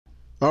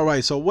All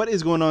right, so what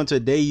is going on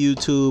today,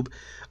 YouTube?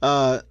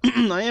 I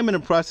am in the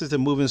process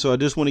of moving, so I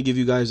just want to give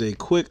you guys a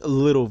quick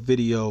little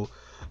video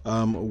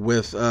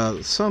with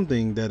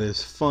something that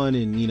is fun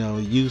and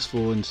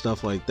useful and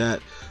stuff like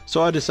that.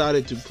 So I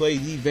decided to play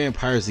the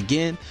vampires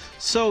again.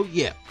 So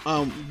yeah,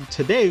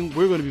 today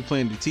we're going to be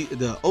playing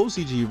the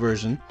OCG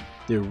version,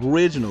 the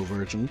original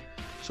version.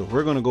 So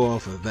we're going to go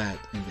off of that,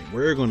 and then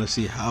we're going to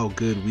see how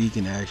good we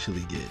can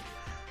actually get.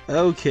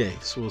 Okay,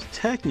 so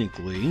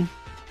technically,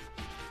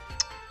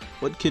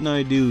 what can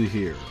I do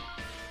here?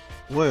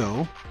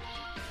 Well,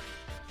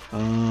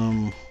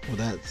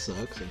 that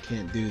sucks. I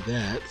can't do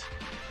that.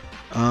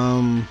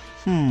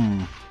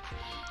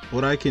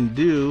 What I can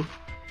do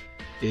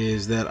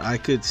is that I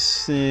could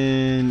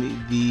send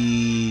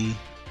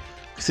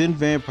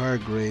Vampire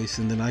Grace,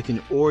 and then I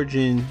can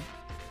origin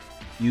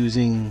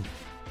using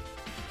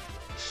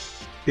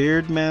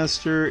Spirit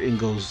Master and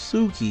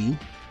Gozuki,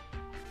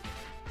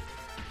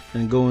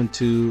 and go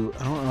into.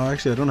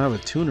 Actually, I don't have a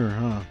tuner,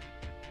 huh?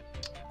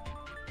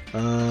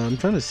 I'm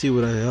trying to see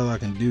what the hell I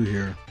can do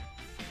here.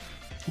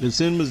 Then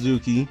send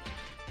Mizuki.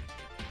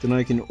 Then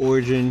I can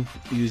origin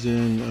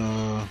using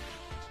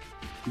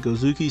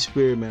Gozuki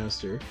Spirit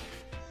Master.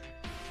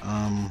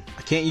 I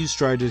can't use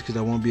Striders because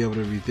I won't be able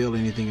to reveal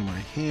anything in my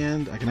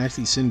hand. I can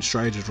actually send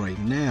Striders right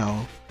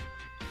now,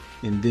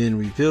 and then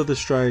reveal the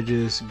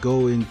Striders.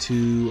 Go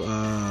into.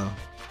 I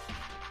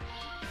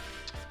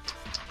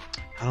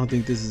don't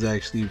think this is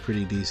actually a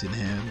pretty decent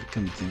hand.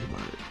 Come to think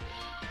about it.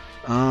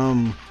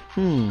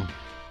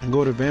 And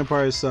go to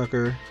Vampire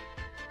Sucker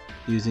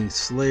using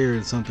Slayer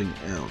and something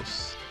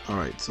else.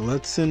 Alright, so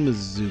let's send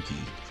Mizuki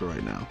for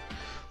right now.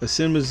 Let's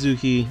send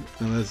Mizuki,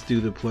 and let's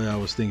do the play I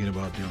was thinking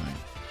about doing.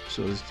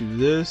 So let's do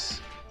this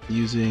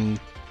using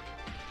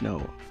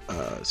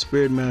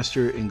Spirit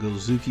Master and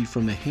Gozuki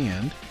from the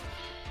hand,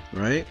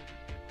 right?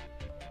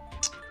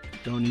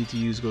 Don't need to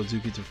use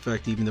Gozuki's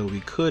effect, even though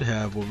we could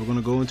have. Well, we're going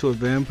to go into a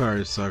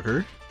Vampire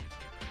Sucker,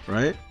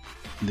 right?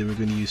 And then we're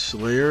going to use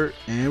Slayer,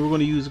 and we're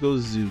going to use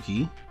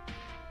Gozuki.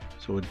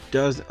 So it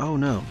does. Oh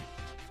no.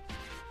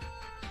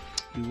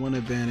 We want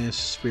to banish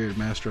Spirit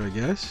Master, I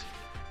guess.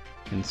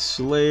 And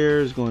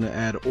Slayer is going to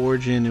add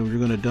Origin, and we're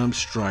going to dump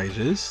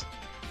Striders.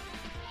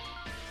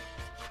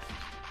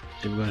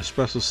 And we're going to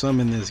special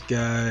summon this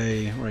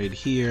guy right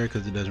here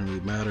because it doesn't really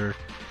matter.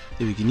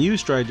 Then we can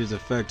use Striders'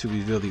 effect to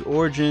reveal the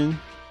Origin.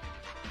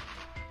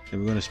 And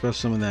we're going to special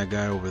summon that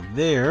guy over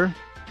there.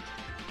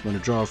 I'm going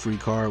to draw a free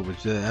card,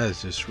 which that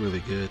is just really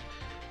good.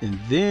 And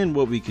then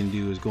what we can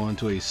do is go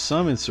into a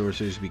summon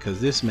sorcerers,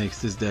 because this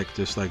makes this deck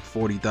just like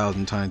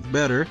 40,000 times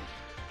better.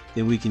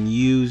 Then we can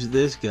use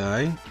this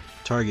guy,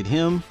 target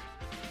him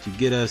to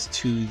get us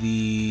to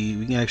the.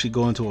 We can actually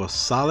go into a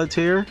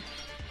solitaire.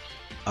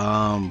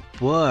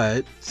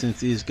 But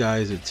since this guy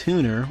is a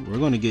tuner, we're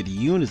going to get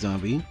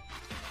Unizombie.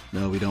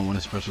 No, we don't want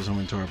to special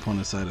summon to our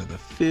opponent's side of the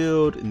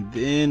field. And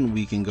then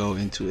we can go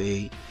into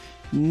a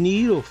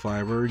Needle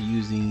Fiber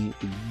using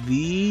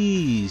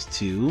these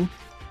two.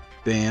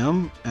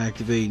 Bam,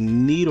 activate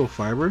Needle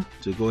Fiber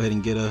to go ahead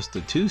and get us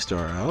the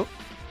 2-star out.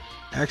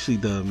 Actually,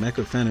 the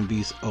Mecha Phantom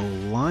Beast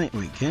O-Lion.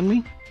 Wait, can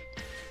we?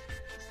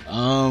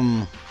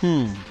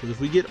 Because if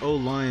we get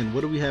O-Lion,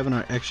 what do we have in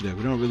our extra deck?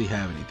 We don't really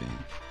have anything.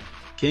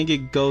 Can't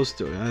get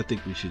Ghost. I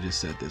think we should just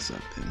set this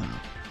up then, huh?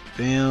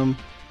 Bam.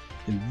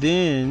 And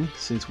then,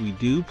 since we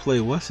do play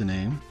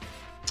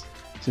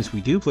Since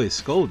we do play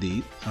Skull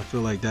Deep, I feel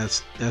like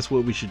that's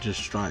what we should just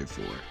strive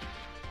for.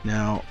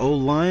 Now,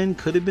 O-Lion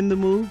could have been the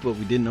move, but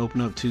we didn't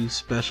open up 2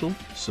 special.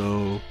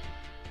 So,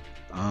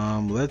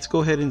 let's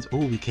go ahead and.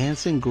 Oh, we can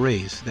send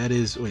Grace. That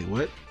is. Wait,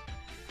 what?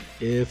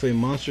 If a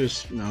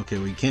monster's. Okay,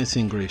 we can't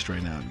send Grace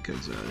right now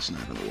because it's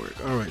not gonna work.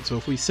 All right. So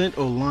if we sent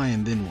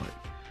O-Lion, then what?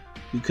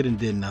 We couldn't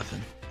did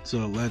nothing.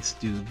 So let's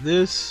do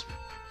this.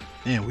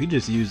 Man, we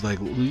just used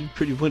we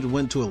pretty much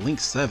went to a Link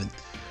 7.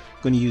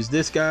 Gonna use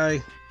this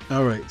guy.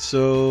 All right.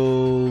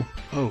 So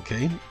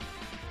okay,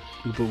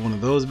 we put one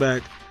of those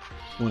back.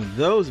 And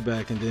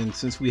then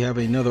since we have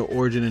another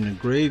Origin in the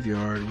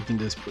graveyard, we can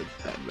just put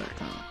that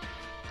back on.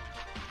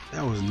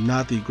 That was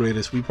not the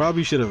greatest. We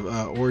probably should have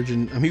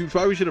we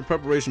probably should have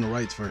Preparation of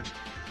Rites first.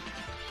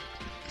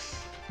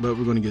 But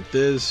we're going to get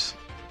this,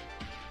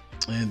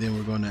 and then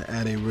we're going to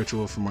add a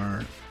ritual from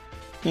our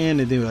hand,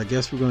 and then I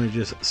guess we're going to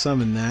just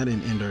summon that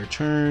and end our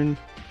turn.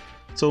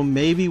 So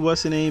maybe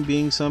what's the name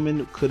being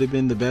summoned could have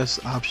been the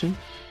best option.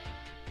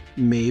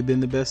 May have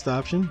been the best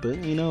option, but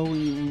we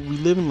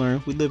live and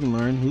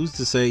learn. Who's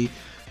to say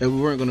that we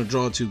weren't going to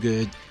draw too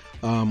good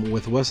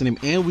with what's the name?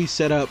 And we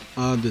set up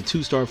the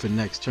 2-star for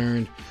next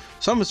turn.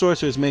 Summon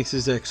Sorcerers makes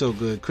this deck so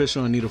good.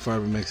 Crystal and Needle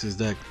Fiber makes this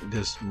deck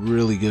just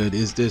really good.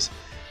 This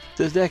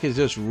deck is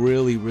just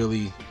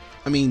really.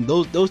 I mean,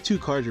 those 2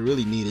 cards are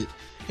really needed,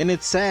 and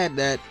it's sad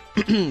that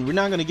we're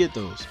not going to get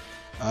those.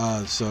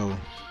 So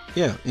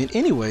yeah. And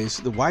anyways,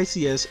 the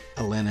YCS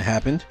Atlanta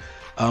happened.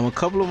 A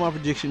couple of my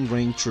predictions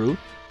rang true.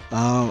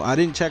 I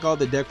didn't check all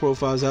the deck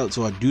profiles out,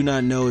 so I do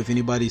not know if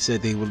anybody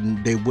said they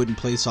wouldn't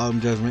play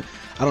Solemn Judgment.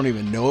 I don't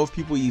even know if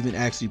people even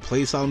actually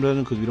play Solemn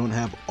Judgment because we don't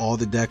have all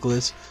the deck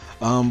lists.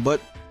 But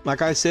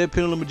like I said,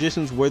 Pendulum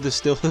Magicians were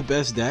still the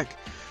best deck.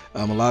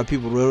 A lot of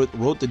people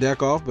wrote the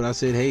deck off, but I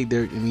said, hey,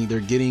 they're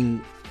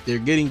getting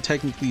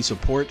technically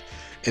support.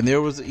 And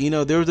there was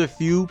a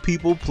few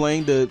people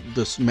playing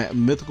the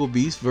Mythical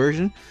Beast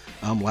version,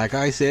 like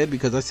I said,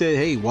 because I said,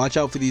 hey, watch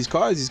out for these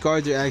cards. These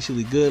cards are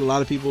actually good. A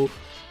lot of people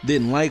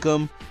didn't like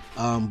them,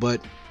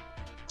 but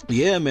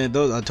yeah, man,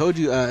 those, I told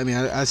you,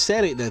 I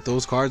said it, that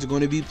those cards are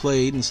going to be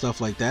played and stuff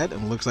like that,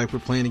 and it looks like we're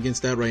playing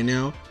against that right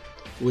now,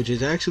 which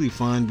is actually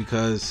fine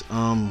because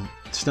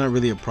it's not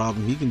really a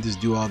problem. He can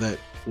just do all that.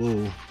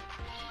 Whoa,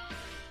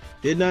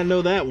 did not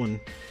know that one.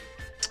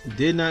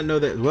 Did not know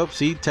that. Well,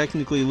 see,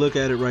 technically look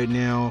at it right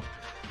now.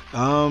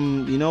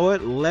 You know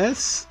what,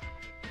 let's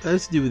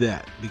do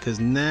that, because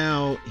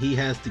now he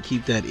has to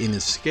keep that in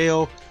his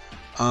scale.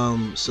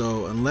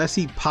 So unless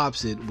he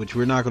pops it, which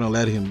we're not going to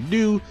let him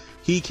do,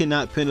 he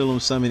cannot Pendulum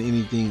summon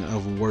anything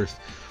of worth.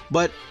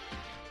 But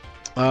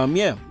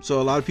yeah, so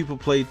a lot of people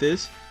played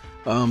this,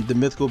 the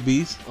Mythical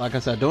Beast. Like I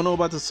said, I don't know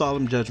about the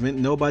Solemn Judgment.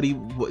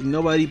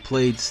 Nobody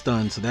played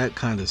Stun, so that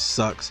kind of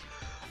sucks.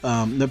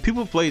 The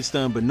people played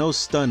Stun, but no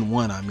Stun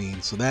won, I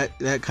mean, so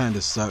that kind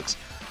of sucks.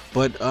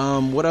 But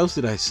what else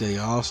did I say?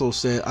 I also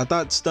said I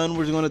thought Stun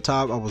was going to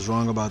top. I was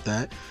wrong about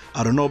that.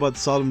 I don't know about the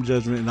Solemn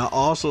Judgment, and I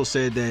also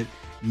said that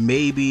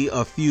maybe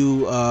a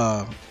few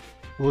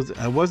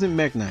it wasn't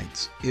Mech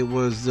Knights, it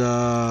was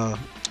I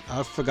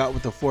forgot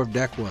what the fourth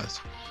deck was.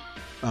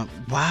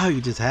 Wow,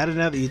 you just had the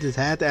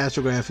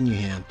Astrograph in your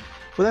hand.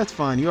 Well, that's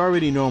fine, you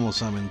already normal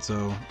summon,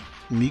 so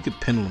I mean, you could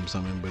Pendulum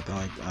summon, but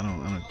like I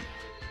don't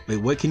wait,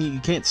 what can you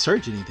can't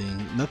search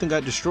anything, nothing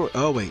got destroyed.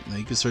 Oh wait, no,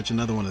 you can search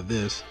another one of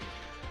this.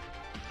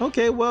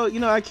 Okay, well,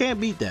 I can't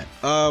beat that.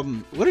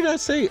 What did I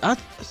say? I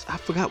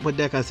forgot what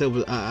deck I said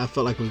was I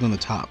felt like it was gonna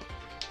top.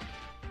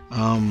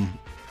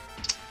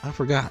 I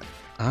forgot.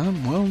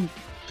 Well,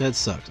 that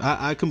sucks.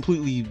 I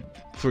completely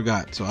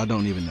forgot, so I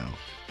don't even know.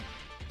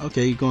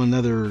 Okay, you go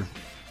another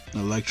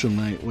Electrum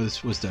Knight.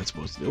 What's that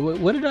supposed to do?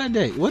 What did I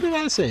say? What did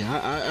I say?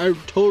 I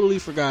totally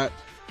forgot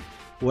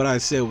what I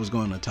said was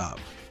going to top.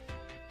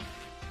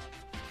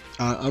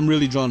 I'm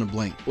really drawing a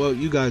blank. Well,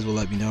 you guys will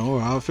let me know,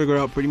 or I'll figure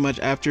out pretty much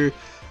after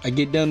I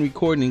get done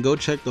recording and go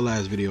check the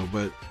last video.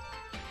 But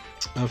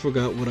I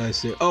forgot what I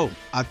said. Oh,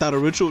 I thought a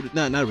Ritual,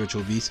 not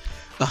Ritual Beast.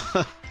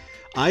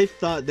 I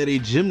thought that a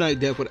Gem Knight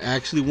deck would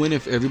actually win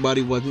if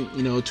everybody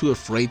wasn't, too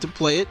afraid to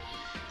play it.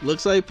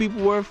 Looks like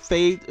people were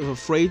afraid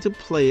to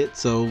play it.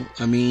 So,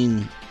 I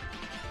mean,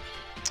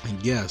 I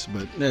guess,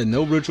 but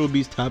no Ritual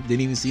Beast top.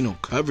 Didn't even see no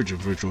coverage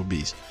of Ritual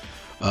Beast,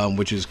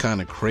 which is kind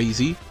of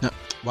crazy. Now,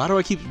 why do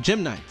I keep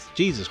Gem Knights?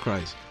 Jesus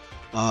Christ.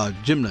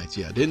 Gem Knights,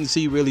 yeah. Didn't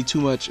see really too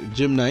much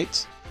Gem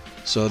Knights.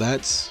 So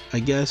that's, I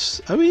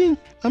guess, I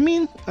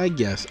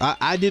guess.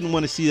 I didn't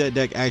want to see that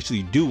deck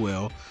actually do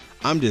well.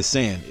 I'm just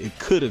saying it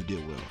could have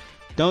did well.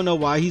 Don't know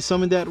why he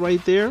summoned that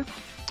right there,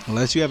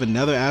 unless you have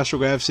another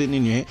Astrograph sitting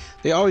in your hand.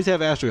 They always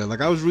have Astrograph.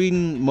 Like I was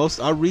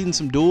reading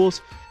some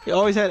duels. They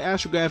always had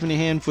Astrograph in their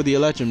hand for the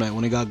Electrum Knight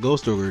when they got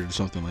Ghost Ogre or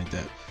something like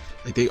that.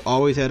 Like they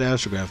always had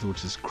Astrograph,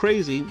 which is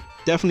crazy.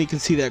 Definitely can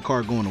see that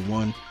card going to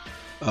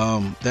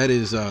 1. That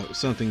is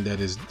something that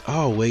is.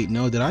 Oh wait,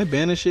 no, did I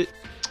banish it?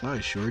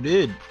 I sure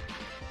did.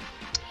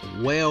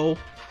 Well,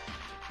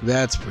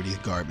 that's pretty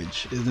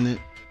garbage, isn't it?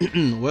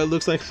 Well, it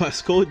looks like my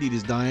Skull Deed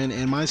is dying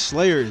and my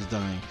Slayer is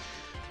dying.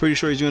 Pretty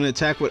sure he's going to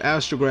attack with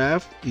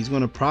Astrograph. He's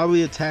going to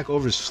probably attack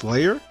over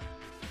Slayer.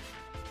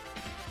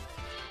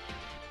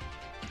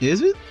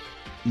 Is it?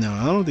 No,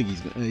 I don't think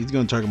he's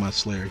going to target my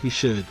Slayer. He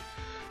should.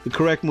 The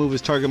correct move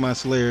is target my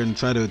Slayer and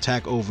try to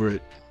attack over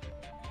it.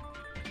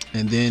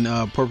 And then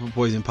Purple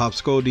Poison pops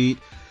Skull Deed.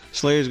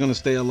 Slayer's going to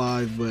stay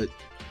alive, but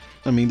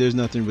I mean, there's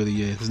nothing really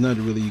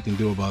you can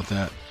do about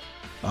that.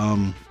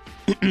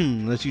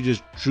 Unless you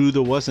just drew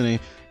the what's the name.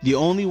 The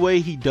only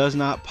way he does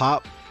not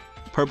pop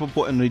Purple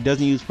Poison, and he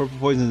doesn't use Purple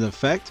Poison's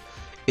effect,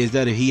 is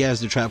that if he has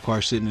the trap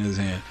card sitting in his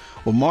hand.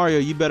 Well, Mario,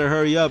 you better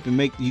hurry up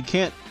and you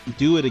can't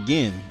do it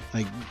again.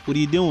 Like, what are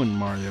you doing,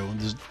 Mario?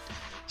 Just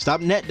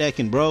stop net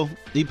decking, bro.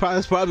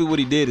 That's probably what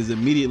he did, is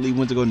immediately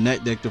went to go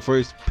net deck the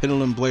first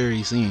Pendulum player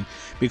he's seen,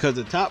 because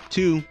the top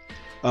two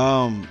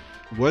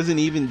wasn't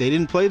even, they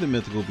didn't play the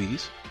Mythical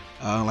Beast.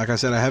 Like I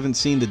said, I haven't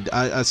seen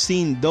I've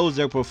seen those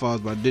deck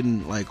profiles, but I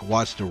didn't like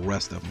watch the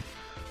rest of them.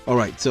 All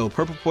right, so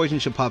Purple Poison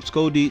should pop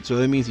Skull Deed, so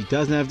that means he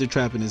doesn't have the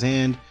trap in his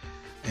hand.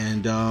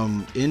 And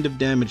end of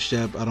damage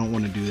step, I don't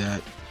want to do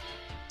that.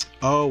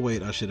 Oh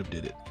wait, I should have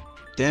did it.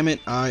 Damn it,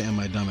 I am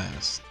a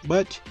dumbass.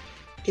 But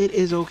it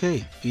is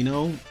okay,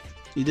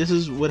 this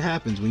is what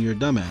happens when you're a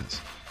dumbass.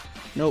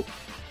 Nope.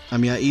 I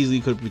mean, I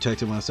easily could have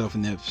protected myself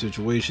in that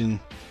situation,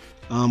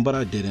 but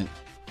I didn't.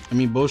 I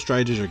mean, both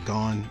Striders are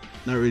gone.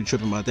 Not really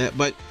tripping about that,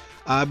 but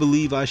I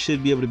believe I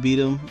should be able to beat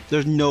him.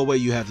 There's no way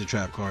you have the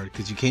trap card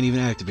because you can't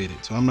even activate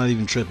it, so I'm not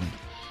even tripping.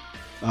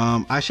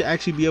 I should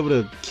actually be able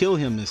to kill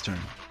him this turn.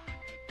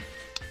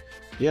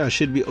 Yeah, I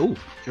should be. Oh,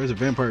 there's a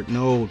vampire.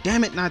 No,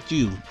 damn it, not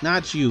you,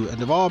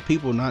 and of all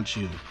people, not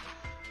you.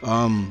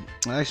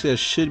 Actually, I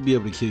should be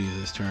able to kill you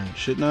this turn,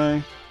 shouldn't I?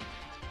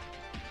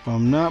 If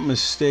I'm not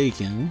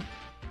mistaken,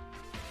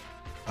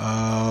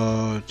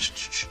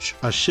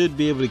 I should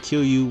be able to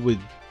kill you with,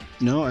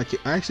 no, I can,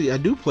 actually I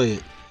do play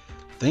it.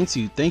 Thank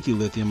you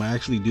Lithium, I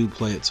actually do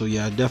play it. So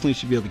yeah, I definitely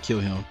should be able to kill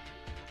him.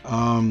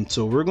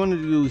 So we're going to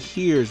do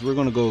here is we're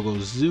going to go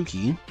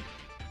Zuki.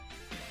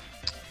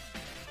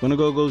 Gonna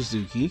go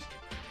Zuki.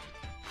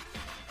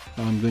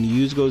 I'm going to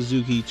use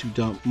Gozuki to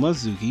dump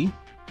Mizuki.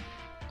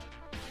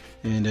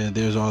 And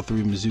there's all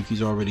three.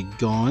 Mizuki's already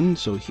gone.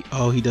 So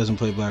he doesn't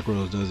play Black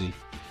Rose, does he?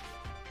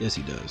 Yes,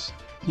 he does.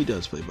 He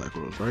does play Black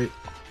Rose, right?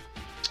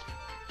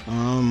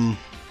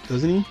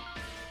 Doesn't he?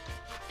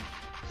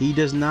 He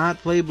does not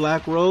play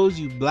Black Rose,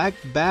 you black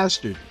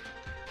bastard.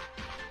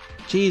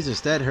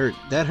 Jesus, that hurt.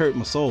 That hurt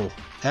my soul.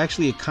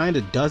 Actually, it kind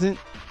of doesn't,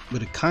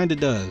 but it kind of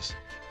does.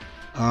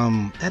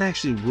 That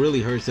actually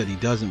really hurts that he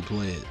doesn't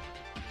play it.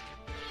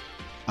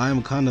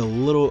 I'm kind of a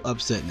little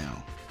upset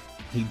now.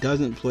 He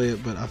doesn't play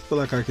it, but I feel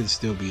like I can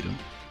still beat him.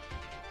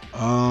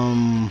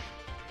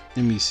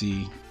 Let me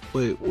see.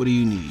 Wait, what do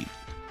you need?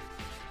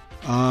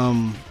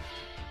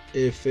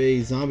 If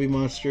a zombie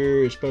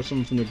monster is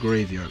special from the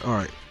graveyard. All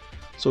right.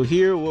 So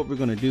here, what we're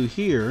gonna do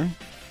here.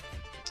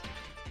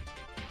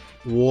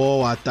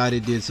 Whoa! I thought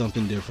it did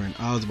something different.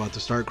 I was about to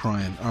start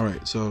crying. All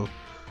right. So,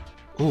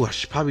 oh, I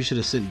probably should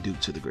have sent Duke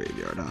to the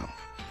graveyard. Huh?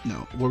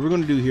 No. What we're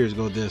gonna do here is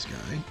go this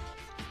guy.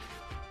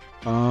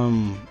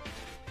 You're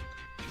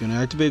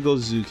gonna activate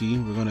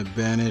Gozuki. We're gonna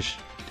banish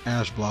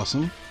Ash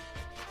Blossom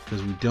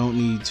because we don't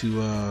need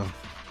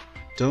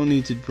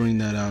to bring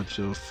that out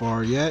so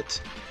far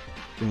yet.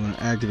 We're gonna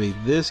activate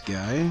this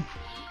guy.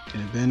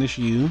 Gonna banish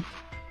you.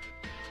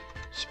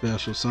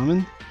 Special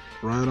summon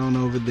right on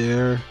over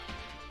there.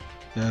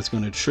 That's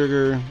gonna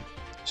trigger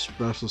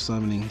special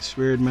summoning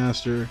Spirit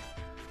Master.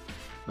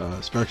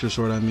 Spectre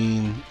Sword. I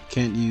mean,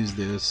 can't use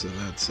this, so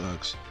that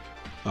sucks.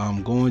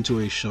 Going to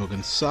a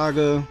Shogun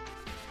Saga.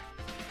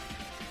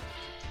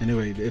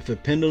 Anyway, if a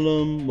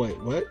Pendulum, wait,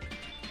 what?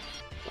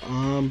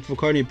 For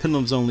Cardian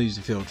Pendulum Zone leaves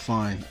the field,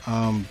 fine.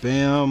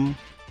 Bam.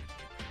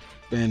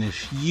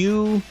 Banish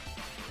you.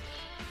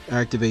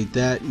 Activate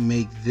that,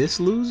 make this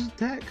lose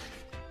attack.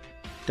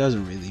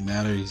 Doesn't really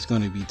matter, he's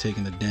going to be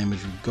taking the damage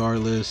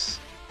regardless.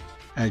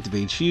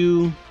 Activate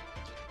you.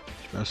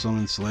 Special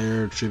summon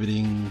Slayer,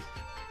 attributing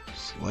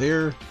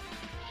Slayer.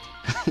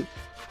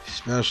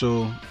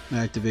 Special,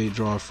 activate,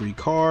 draw a free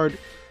card.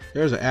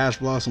 There's an Ash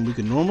Blossom. We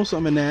can normal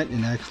summon that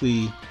and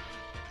actually,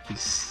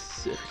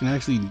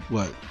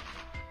 what?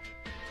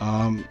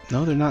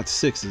 No, they're not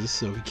 6s,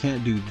 so we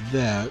can't do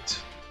that.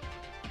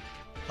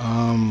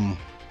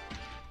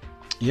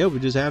 Yeah, we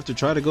just have to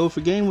try to go for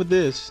game with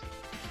this.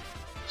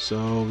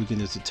 So we can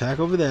just attack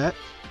over that.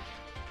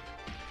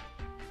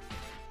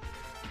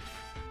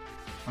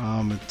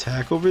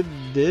 Attack over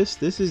this.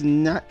 This is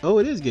not, oh,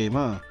 it is game,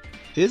 huh?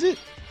 Is it?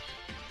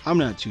 I'm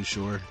not too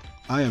sure.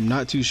 I am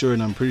not too sure,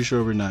 and I'm pretty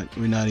sure we're not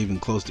even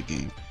close to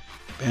game.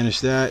 Banish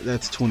that.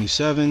 That's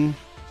 27.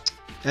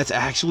 That's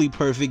actually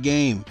perfect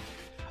game.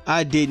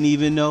 I didn't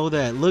even know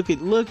that. Look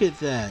at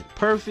that.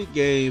 Perfect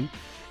game,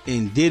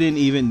 and didn't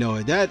even know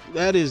it.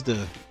 That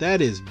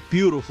is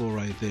beautiful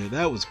right there.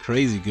 That was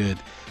crazy good.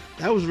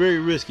 That was very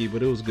risky,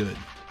 but it was good.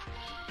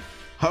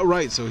 All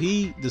right, so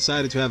he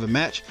decided to have a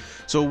match.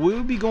 So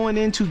we'll be going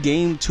into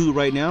game 2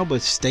 right now,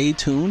 but stay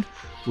tuned.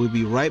 We'll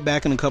be right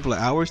back in a couple of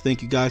hours.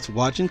 Thank you guys for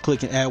watching.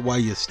 Click and add while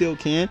you still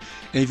can.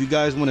 And if you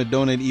guys want to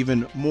donate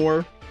even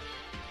more,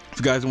 if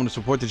you guys want to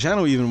support the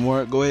channel even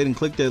more, go ahead and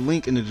click that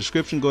link in the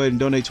description. Go ahead and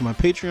donate to my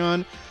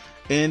Patreon.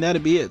 And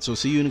that'll be it. So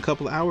see you in a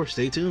couple of hours.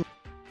 Stay tuned.